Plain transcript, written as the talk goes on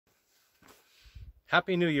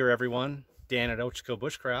Happy New Year, everyone. Dan at Ochiko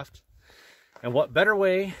Bushcraft. And what better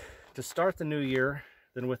way to start the new year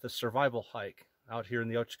than with a survival hike out here in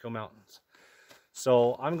the Ochiko Mountains.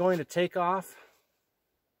 So I'm going to take off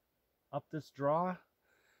up this draw,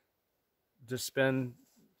 just spend,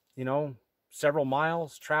 several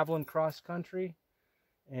miles traveling cross country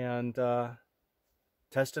and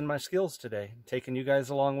testing my skills today, taking you guys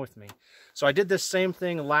along with me. So I did this same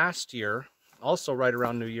thing last year, also right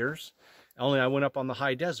around New Year's, only I went up on the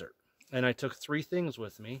high desert and I took 3 things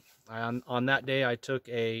with me. On that day I took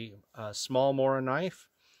a small Mora knife,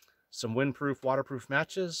 some windproof, waterproof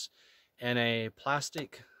matches, and a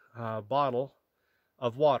plastic bottle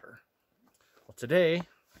of water. Well, today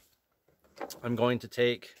I'm going to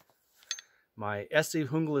take my Esee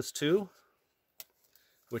Junglas 2,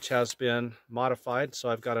 which has been modified, so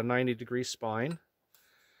I've got a 90-degree spine,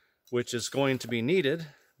 which is going to be needed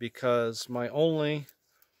because my only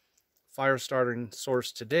fire starting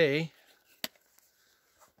source today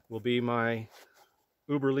will be my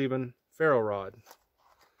Uberleben ferro rod.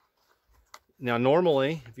 Now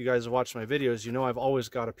normally, if you guys have watched my videos, you know I've always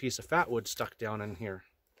got a piece of fat wood stuck down in here.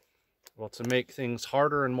 Well, to make things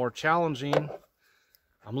harder and more challenging,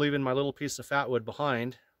 I'm leaving my little piece of fat wood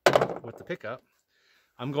behind with the pickup.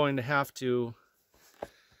 I'm going to have to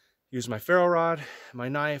use my ferro rod, my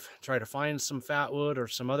knife, try to find some fat wood or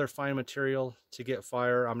some other fine material to get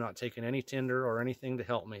fire. I'm not taking any tinder or anything to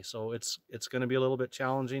help me, so it's going to be a little bit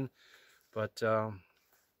challenging. But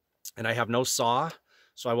and I have no saw,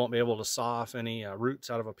 so I won't be able to saw off any roots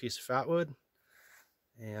out of a piece of fat wood.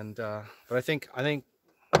 And but I think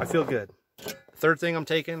I feel good. Third thing I'm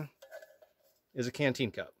taking is a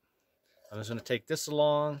canteen cup. I'm just going to take this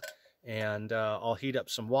along, and I'll heat up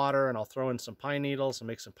some water, and I'll throw in some pine needles and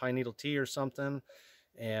make some pine needle tea or something,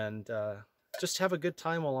 and just have a good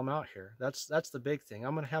time while I'm out here. That's the big thing.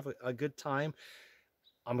 I'm going to have a good time.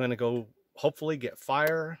 I'm going to go hopefully get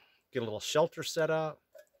fire, get a little shelter set up,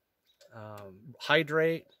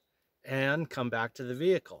 hydrate, and come back to the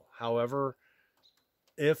vehicle. However,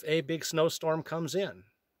 if a big snowstorm comes in,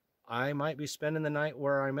 I might be spending the night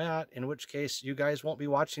where I'm at, in which case you guys won't be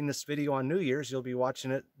watching this video on New Year's. You'll be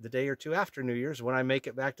watching it the day or two after New Year's when I make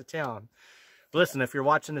it back to town. But listen, if you're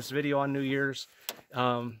watching this video on New Year's,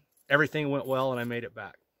 everything went well and I made it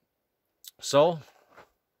back. So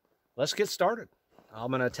let's get started.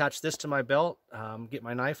 I'm going to attach this to my belt, get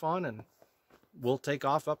my knife on, and we'll take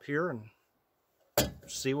off up here and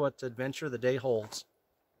see what adventure the day holds.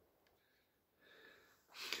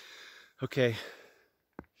 Okay.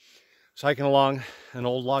 So hiking along an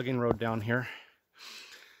old logging road down here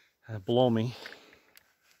below me,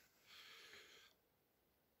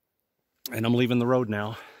 and I'm leaving the road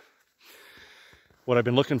now. What I've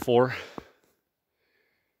been looking for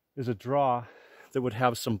is a draw that would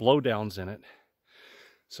have some blowdowns in it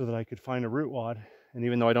so that I could find a root wad. And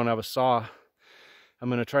even though I don't have a saw, I'm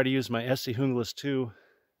going to try to use my Esee Junglas 2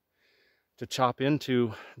 to chop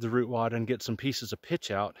into the root wad and get some pieces of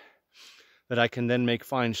pitch out that I can then make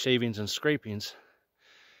fine shavings and scrapings,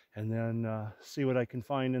 and then see what I can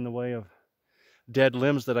find in the way of dead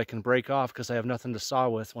limbs that I can break off, because I have nothing to saw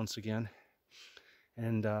with once again,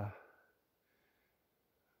 and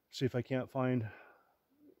see if I can't find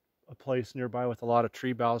a place nearby with a lot of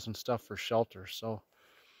tree boughs and stuff for shelter. So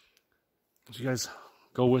you guys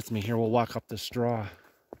go with me here. We'll walk up this draw,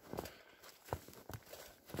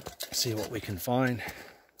 see what we can find.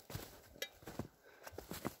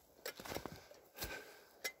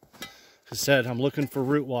 As I said, I'm looking for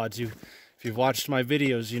root wads. If you've watched my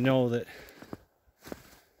videos, you know that,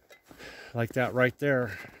 like that right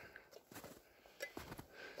there,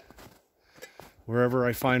 wherever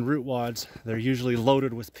I find root wads, they're usually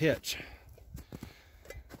loaded with pitch.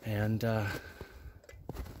 And that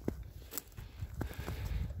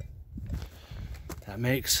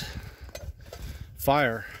makes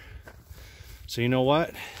fire. So you know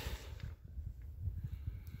what?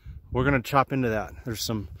 We're going to chop into that. There's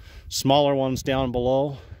some smaller ones down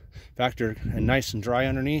below. In fact, they're nice and dry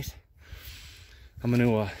underneath. I'm going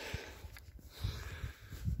to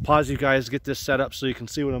pause you guys, get this set up so you can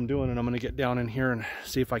see what I'm doing, and I'm going to get down in here and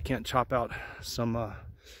see if I can't chop out some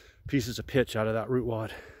pieces of pitch out of that root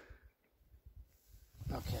wad.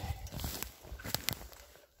 Okay.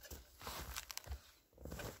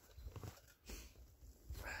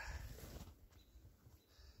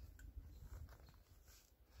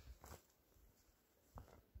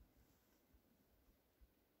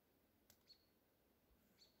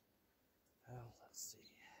 Let's see.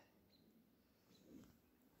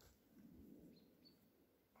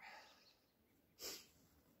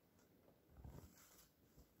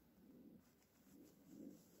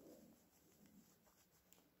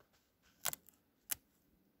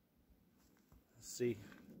 see.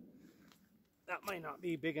 That might not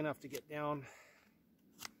be big enough to get down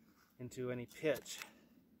into any pitch.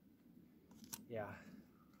 Yeah,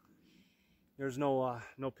 there's no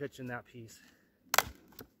pitch in that piece.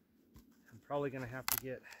 I'm probably gonna have to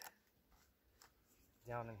get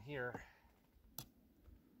down in here.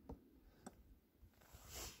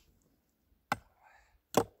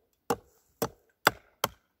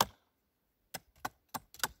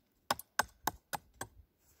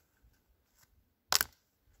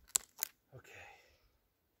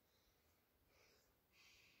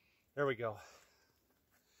 There we go.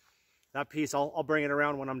 That piece, I'll bring it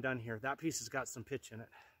around when I'm done here. That piece has got some pitch in it.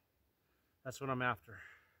 That's what I'm after.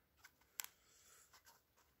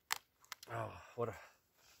 Oh, what a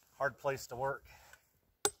hard place to work.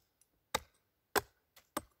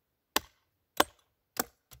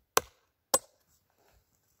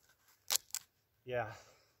 Yeah.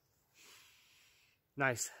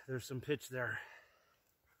 Nice. There's some pitch there.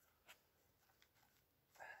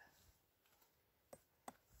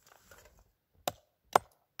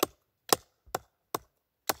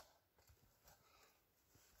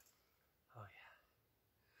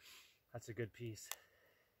 That's a good piece.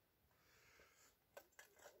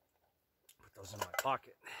 Put those in my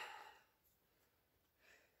pocket.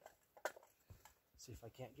 See if I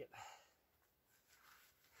can't get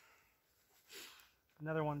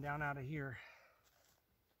another one down out of here.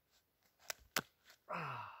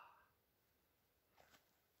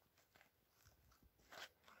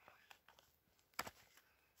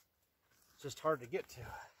 It's just hard to get to.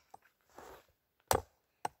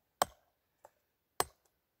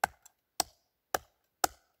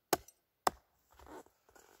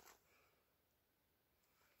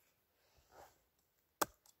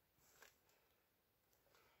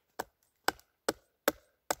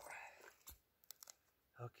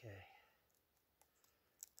 Okay,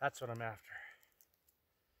 that's what I'm after.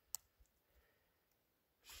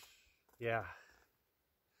 Yeah,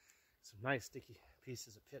 some nice sticky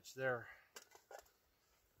pieces of pitch there.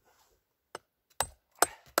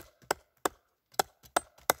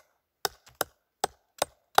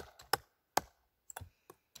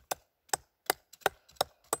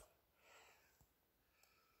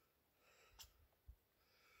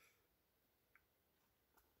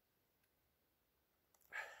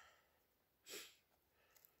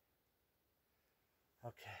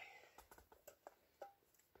 Okay.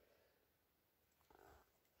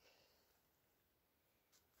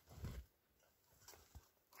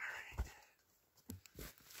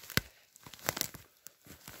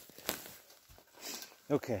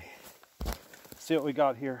 Okay, see what we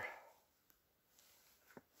got here.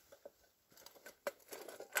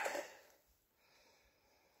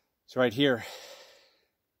 It's right here.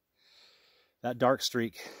 That dark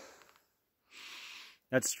streak.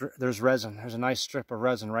 There's resin. There's a nice strip of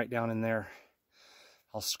resin right down in there.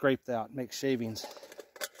 I'll scrape that, make shavings.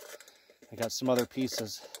 I got some other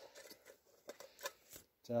pieces.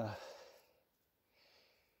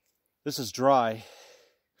 This is dry.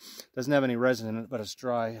 Doesn't have any resin in it, but it's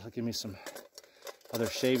dry. It'll give me some other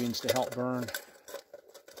shavings to help burn.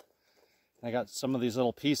 I got some of these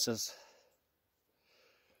little pieces,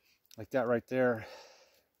 like that right there.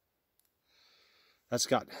 That's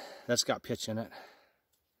got pitch in it.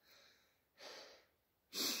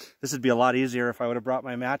 This would be a lot easier if I would have brought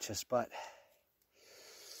my matches, but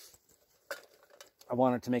I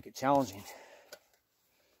wanted to make it challenging.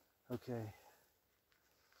 Okay.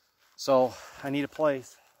 So I need a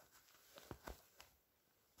place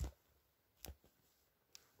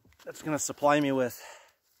that's going to supply me with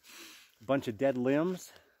a bunch of dead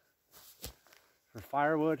limbs for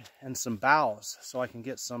firewood and some boughs so I can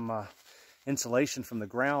get some insulation from the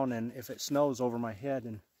ground, and if it snows over my head.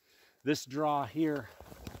 And this draw here,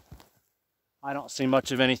 I don't see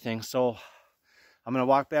much of anything, so I'm going to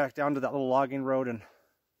walk back down to that little logging road and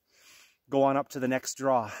go on up to the next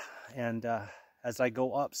draw, and as I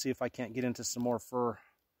go up, see if I can't get into some more fur.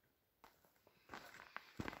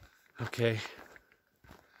 Okay,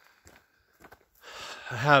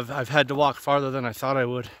 I've had to walk farther than I thought I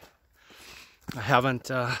would. I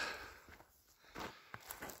haven't I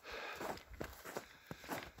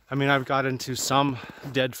mean, I've got into some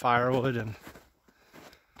dead firewood, and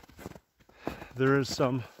there is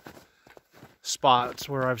some spots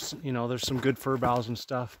where there's some good fir boughs and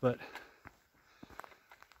stuff, but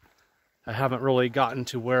I haven't really gotten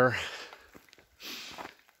to where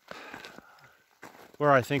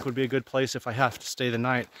I think would be a good place if I have to stay the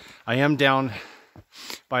night. I am down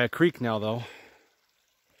by a creek now, though,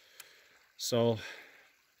 so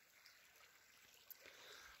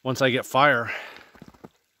once I get fire,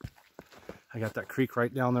 I got that creek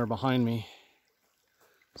right down there behind me.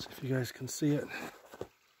 See if you guys can see it.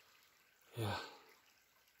 Yeah.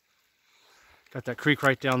 Got that creek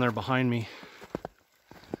right down there behind me.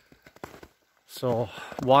 So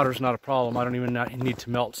water's not a problem. I don't even need to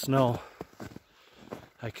melt snow.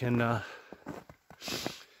 I can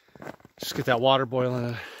just get that water boiling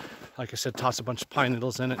and, like I said, toss a bunch of pine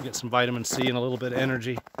needles in it, get some vitamin C and a little bit of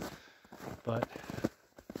energy. But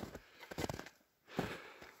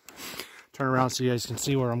turn around so you guys can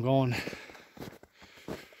see where I'm going.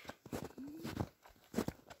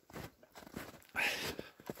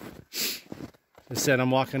 I said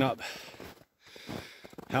I'm walking up.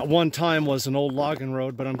 At one time was an old logging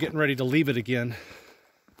road, but I'm getting ready to leave it again.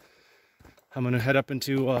 I'm gonna head up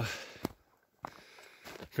into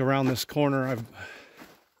go around this corner.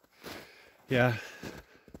 Yeah,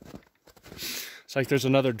 it's like there's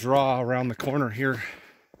another draw around the corner here,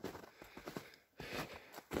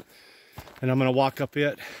 and I'm gonna walk up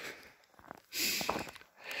it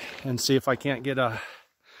and see if I can't get up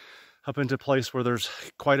into a place where there's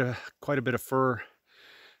quite a bit of fir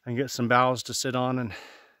and get some boughs to sit on and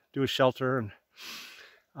do a shelter and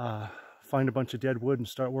find a bunch of dead wood and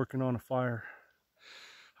start working on a fire.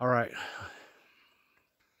 All right.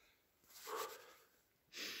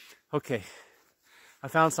 Okay, I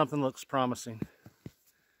found something that looks promising.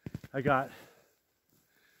 I got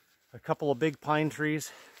a couple of big pine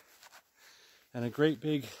trees and a great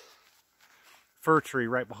big fir tree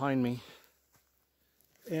right behind me.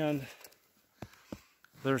 And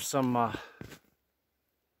there's some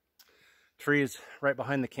trees right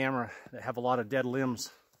behind the camera that have a lot of dead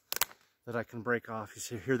limbs that I can break off.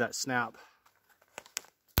 You hear that snap?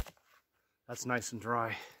 That's nice and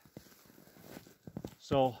dry.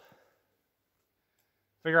 So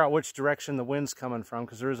figure out which direction the wind's coming from,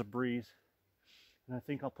 because there is a breeze. And I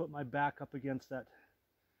think I'll put my back up against that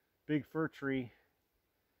big fir tree,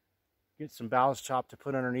 get some boughs chopped to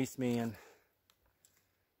put underneath me, and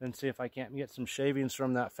then see if I can't get some shavings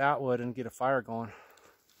from that fat wood and get a fire going.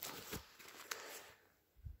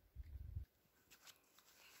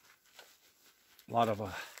 A lot of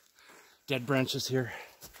dead branches here.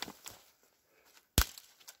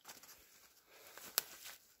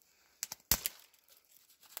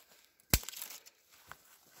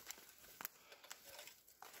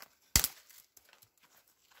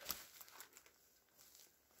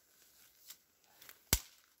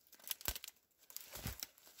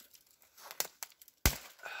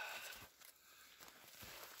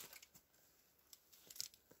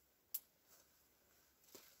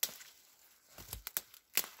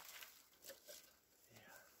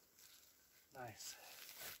 Nice.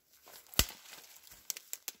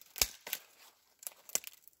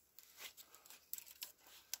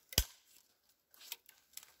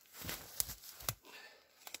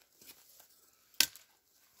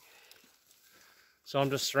 So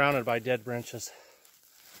I'm just surrounded by dead branches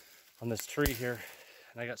on this tree here,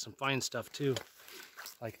 and I got some fine stuff too,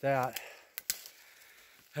 like that.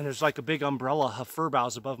 And there's like a big umbrella of fir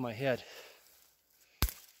boughs above my head.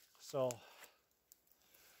 So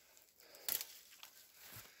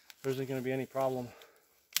there isn't going to be any problem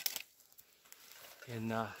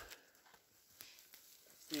in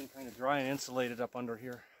being kind of dry and insulated up under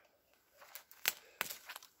here.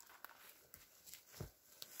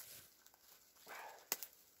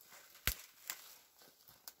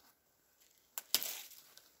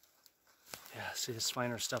 Yeah, see, this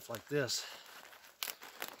finer stuff like this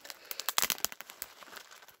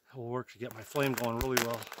will work to get my flame going really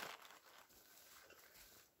well.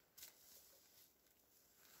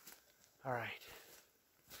 All right,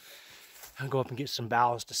 I'll go up and get some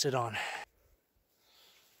boughs to sit on.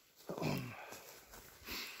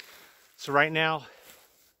 So right now,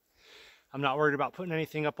 I'm not worried about putting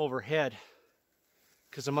anything up overhead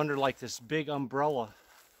because I'm under like this big umbrella,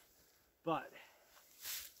 but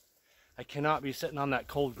I cannot be sitting on that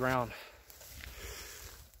cold ground.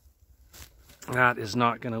 That is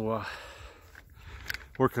not going to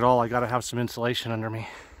work at all. I got to have some insulation under me.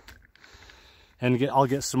 And I'll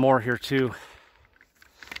get some more here too.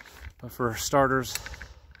 But for starters,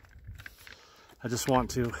 I just want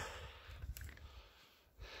to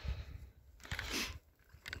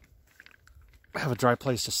have a dry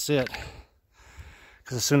place to sit.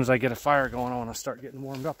 Because as soon as I get a fire going, I want to start getting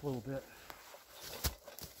warmed up a little bit.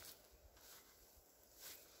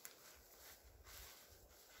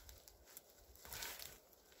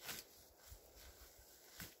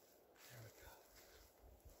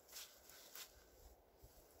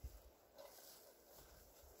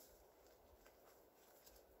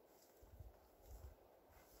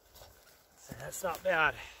 That's not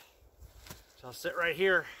bad. So I'll sit right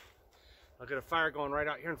here. I'll get a fire going right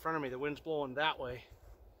out here in front of me. The wind's blowing that way.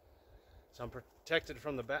 So I'm protected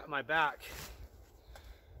from the back, my back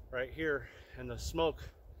right here, and the smoke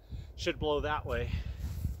should blow that way.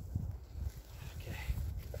 Okay.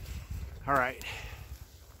 All right.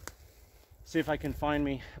 See if I can find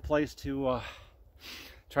me a place to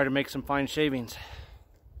try to make some fine shavings.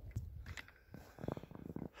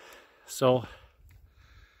 So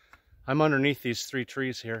I'm underneath these 3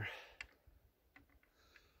 trees here.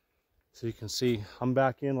 So you can see I'm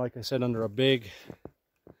back in, like I said, under a big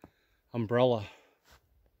umbrella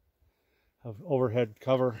of overhead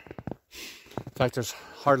cover. In fact, there's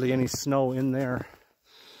hardly any snow in there.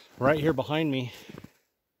 Right here behind me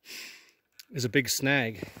is a big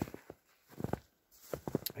snag.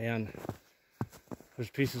 And there's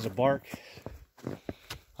pieces of bark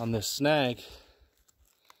on this snag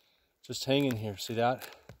just hanging here. See that?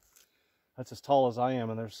 That's as tall as I am,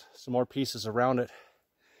 and there's some more pieces around it.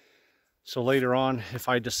 So later on, if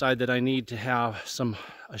I decide that I need to have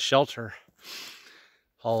a shelter,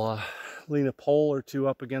 I'll lean a pole or 2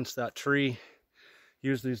 up against that tree,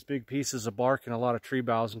 use these big pieces of bark and a lot of tree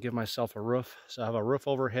boughs, and give myself a roof. So I have a roof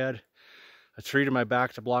overhead, a tree to my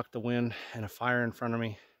back to block the wind, and a fire in front of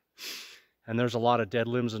me. And there's a lot of dead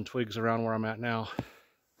limbs and twigs around where I'm at now.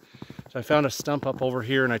 So I found a stump up over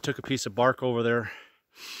here, and I took a piece of bark over there.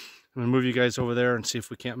 I'm gonna move you guys over there and see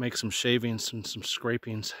if we can't make some shavings and some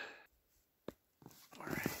scrapings. All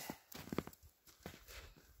right.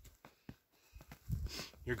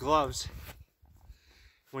 Your gloves,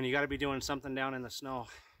 when you got to be doing something down in the snow,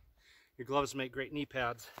 your gloves make great knee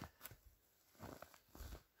pads.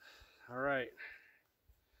 All right,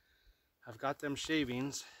 I've got them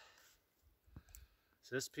shavings.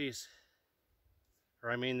 So this piece,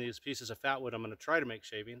 or I mean these pieces of fat wood, I'm going to try to make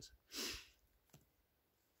shavings.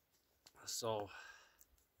 So,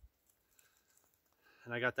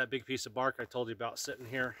 and I got that big piece of bark I told you about sitting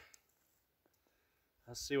here.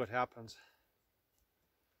 Let's see what happens.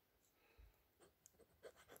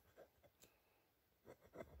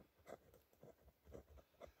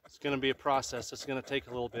 It's going to be a process. It's going to take a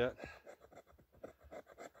little bit.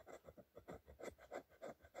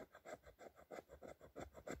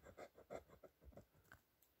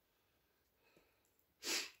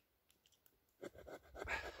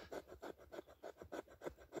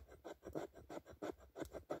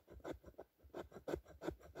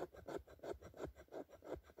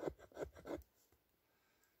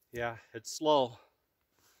 Yeah, it's slow,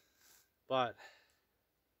 but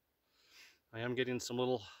I am getting some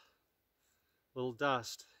little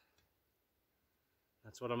dust.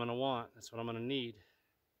 That's what I'm going to want. That's what I'm going to need.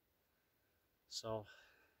 So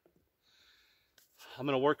I'm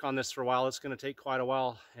going to work on this for a while. It's going to take quite a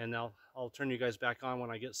while, and I'll turn you guys back on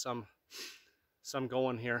when I get some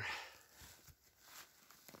going here.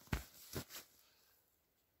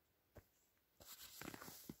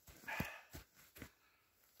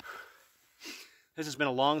 This has been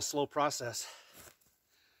a long, slow process.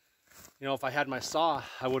 You know, if I had my saw,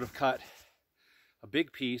 I would have cut a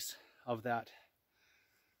big piece of that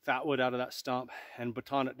fat wood out of that stump and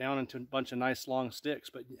batoned it down into a bunch of nice long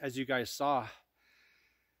sticks. But as you guys saw,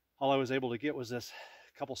 all I was able to get was this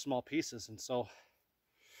couple small pieces, and so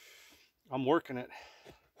I'm working it.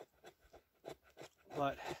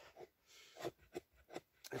 But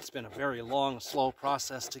it's been a very long, slow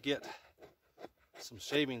process to get some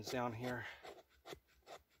shavings down here.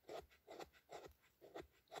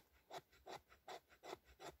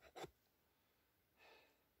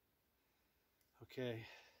 Okay,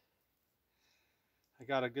 I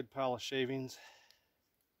got a good pile of shavings,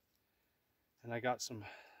 and I got some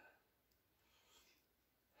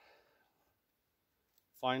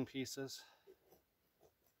fine pieces.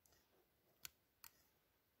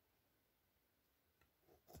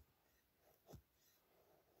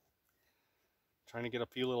 Trying to get a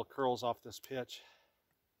few little curls off this pitch.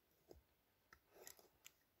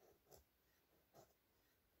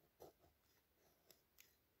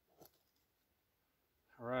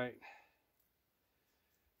 All right,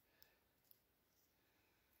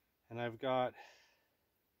 and I've got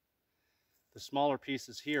the smaller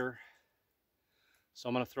pieces here, so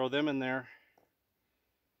I'm going to throw them in there,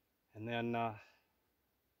 and then I'll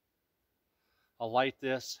light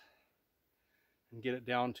this and get it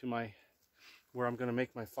down to where I'm going to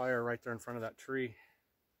make my fire right there in front of that tree.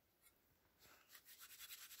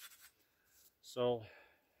 So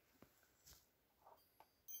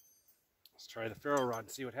let's try the ferro rod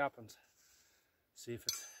and see what happens. See if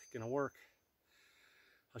it's going to work.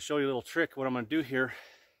 I'll show you a little trick. What I'm going to do here,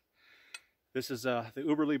 this is the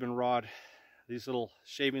Uberleben rod. These little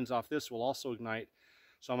shavings off this will also ignite.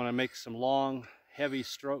 So I'm going to make some long, heavy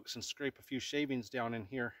strokes and scrape a few shavings down in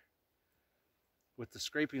here. with the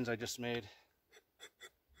scrapings I just made.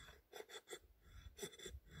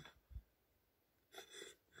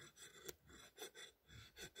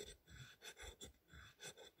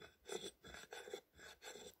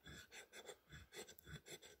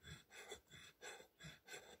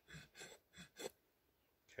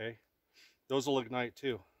 Okay, those will ignite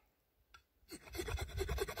too.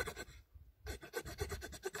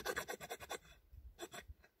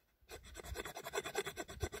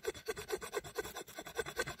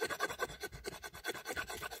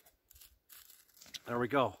 There we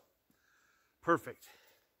go. Perfect.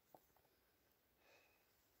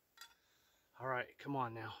 All right, come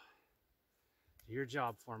on now. Do your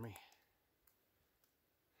job for me.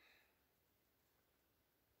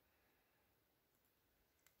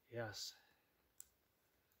 Yes.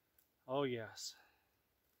 Oh, yes.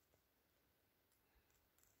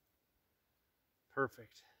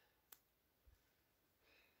 Perfect.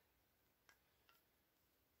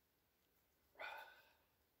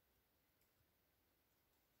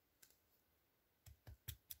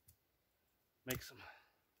 Make some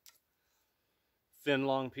thin,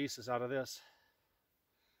 long pieces out of this.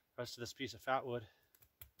 Rest of this piece of fat wood.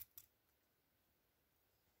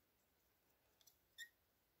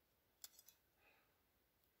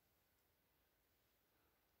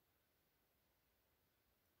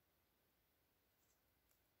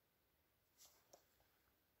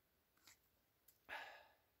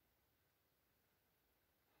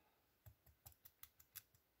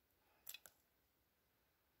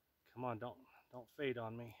 Come on, don't fade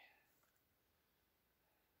on me.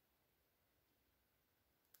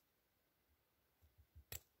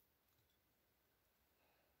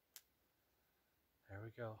 There we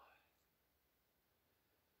go.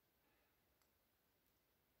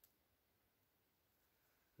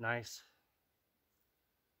 Nice.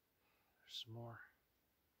 There's some more.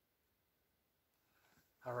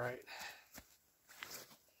 All right.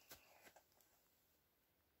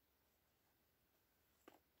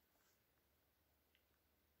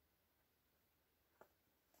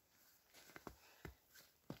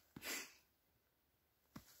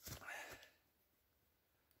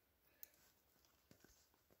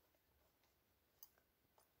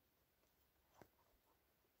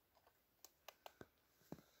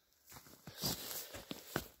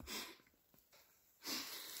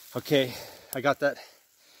 Okay, I got that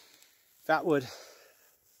fat wood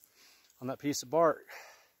on that piece of bark,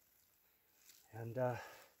 and I'm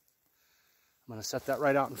going to set that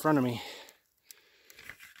right out in front of me.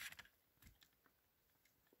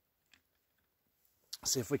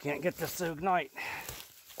 See if we can't get this to ignite.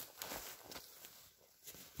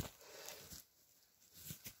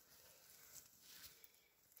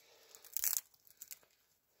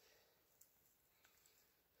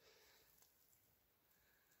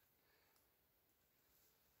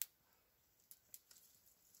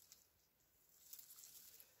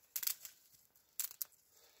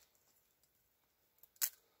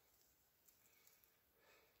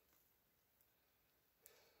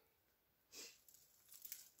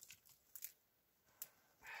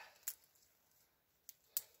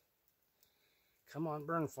 Come on,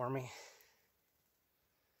 burn for me.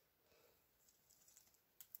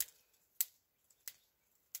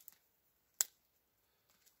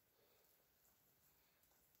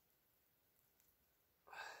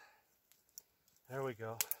 There we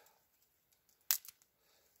go.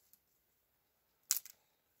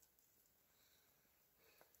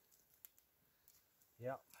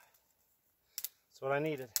 Yep. That's what I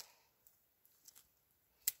needed.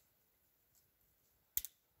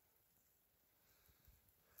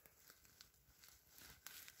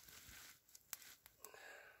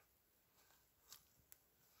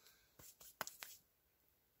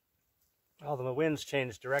 Well, the wind's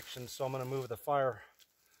changed direction, so I'm going to move the fire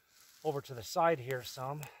over to the side here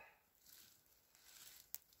some.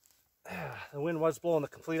 The wind was blowing the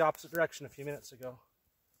complete opposite direction a few minutes ago.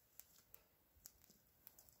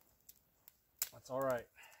 That's all right.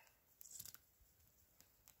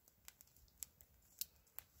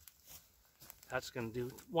 That's going to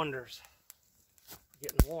do wonders. We're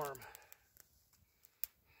getting warm.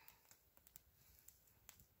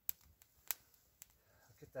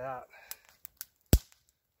 Look at that.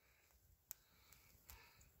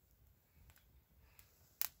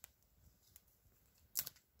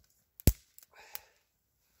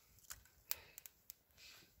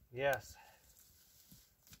 Yes.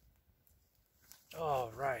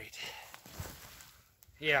 All right.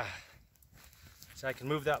 Yeah. So I can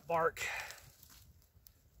move that bark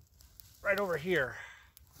right over here.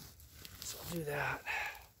 So I'll do that.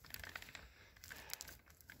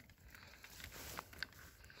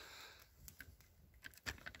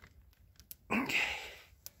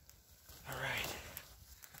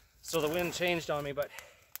 everything changed on me, but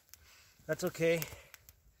that's okay.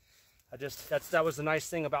 That was the nice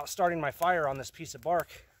thing about starting my fire on this piece of bark,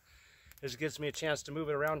 is it gives me a chance to move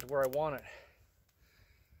it around to where I want it.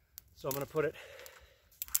 So I'm going to put it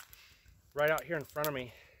right out here in front of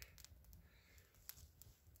me.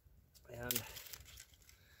 And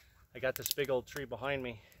I got this big old tree behind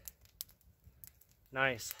me.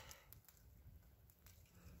 Nice.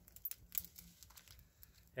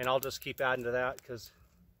 And I'll just keep adding to that because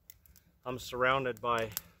I'm surrounded by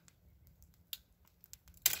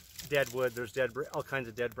dead wood. There's all kinds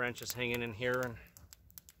of dead branches hanging in here, and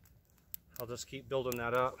I'll just keep building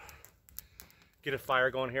that up. Get a fire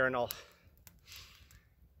going here, and I'll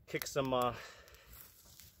kick some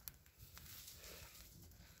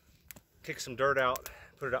dirt out,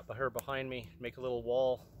 put it up here behind me, make a little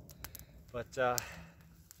wall. But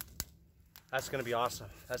that's gonna be awesome.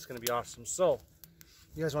 That's gonna be awesome. So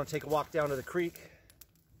you guys want to take a walk down to the creek,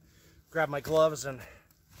 grab my gloves and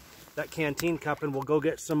that canteen cup, and we'll go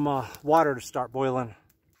get some water to start boiling.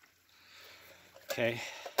 Okay.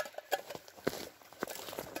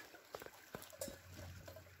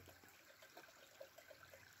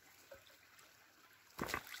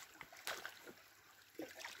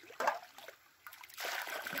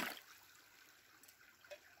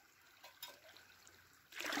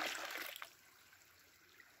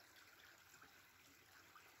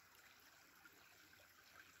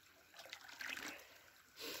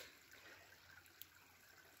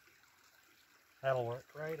 That'll work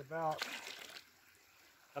right about.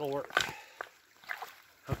 That'll work.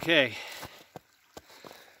 Okay.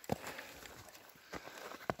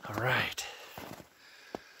 All right.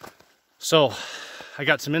 So I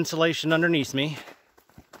got some insulation underneath me.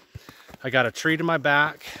 I got a tree to my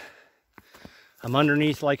back. I'm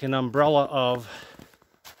underneath like an umbrella of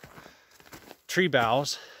tree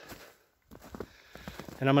boughs.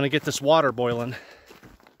 And I'm going to get this water boiling.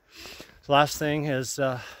 The last thing is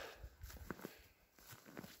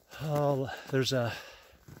there's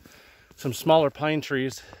some smaller pine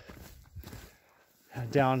trees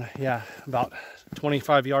down, about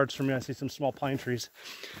 25 yards from me. I see some small pine trees.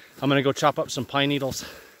 I'm gonna go chop up some pine needles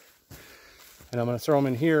and I'm gonna throw them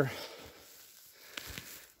in here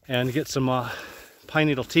and get some pine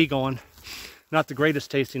needle tea going. Not the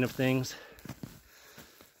greatest tasting of things,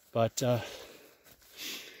 but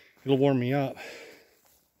it'll warm me up.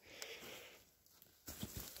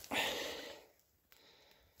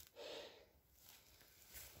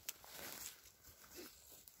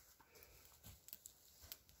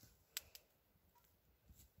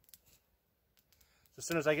 As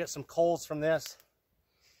soon as I get some coals from this,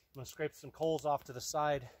 I'm going to scrape some coals off to the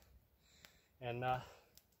side, and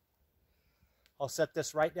I'll set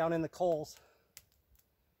this right down in the coals.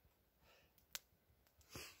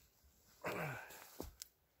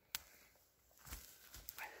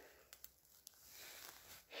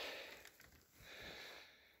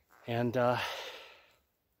 And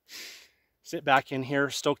sit back in here,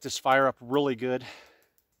 stoke this fire up really good,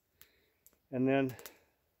 and then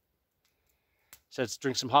says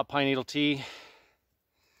drink some hot pine needle tea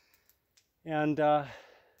and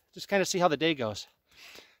just kind of see how the day goes.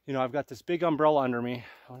 You know, I've got this big umbrella under me.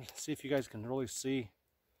 I want to see if you guys can really see.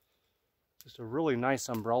 Just a really nice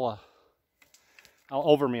umbrella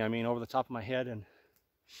over me, over the top of my head. And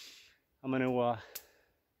I'm going to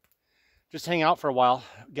just hang out for a while,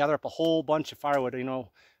 gather up a whole bunch of firewood. You know,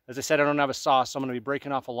 as I said, I don't have a saw, so I'm going to be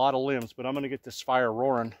breaking off a lot of limbs, but I'm going to get this fire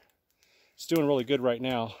roaring. It's doing really good right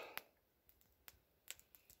now.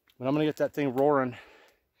 But I'm going to get that thing roaring,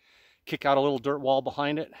 kick out a little dirt wall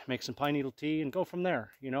behind it, make some pine needle tea, and go from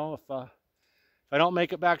there. You know, if I don't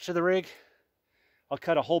make it back to the rig, I'll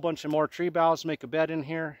cut a whole bunch of more tree boughs, make a bed in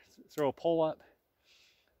here, throw a pole up,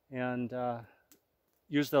 and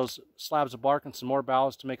use those slabs of bark and some more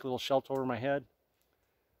boughs to make a little shelter over my head.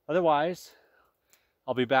 Otherwise,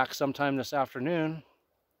 I'll be back sometime this afternoon,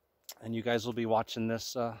 and you guys will be watching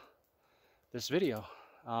this this video.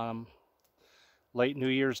 Late New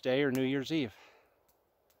Year's Day or New Year's Eve.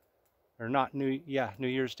 Or not New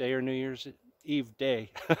Year's Day or New Year's Eve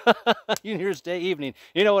day. New Year's Day evening.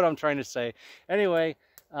 You know what I'm trying to say. Anyway,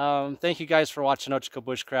 thank you guys for watching Ochiko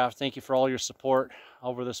Bushcraft. Thank you for all your support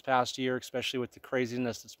over this past year, especially with the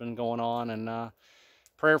craziness that's been going on. And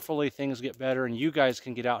prayerfully things get better and you guys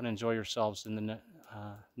can get out and enjoy yourselves in the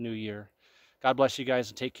new year. God bless you guys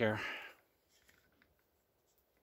and take care.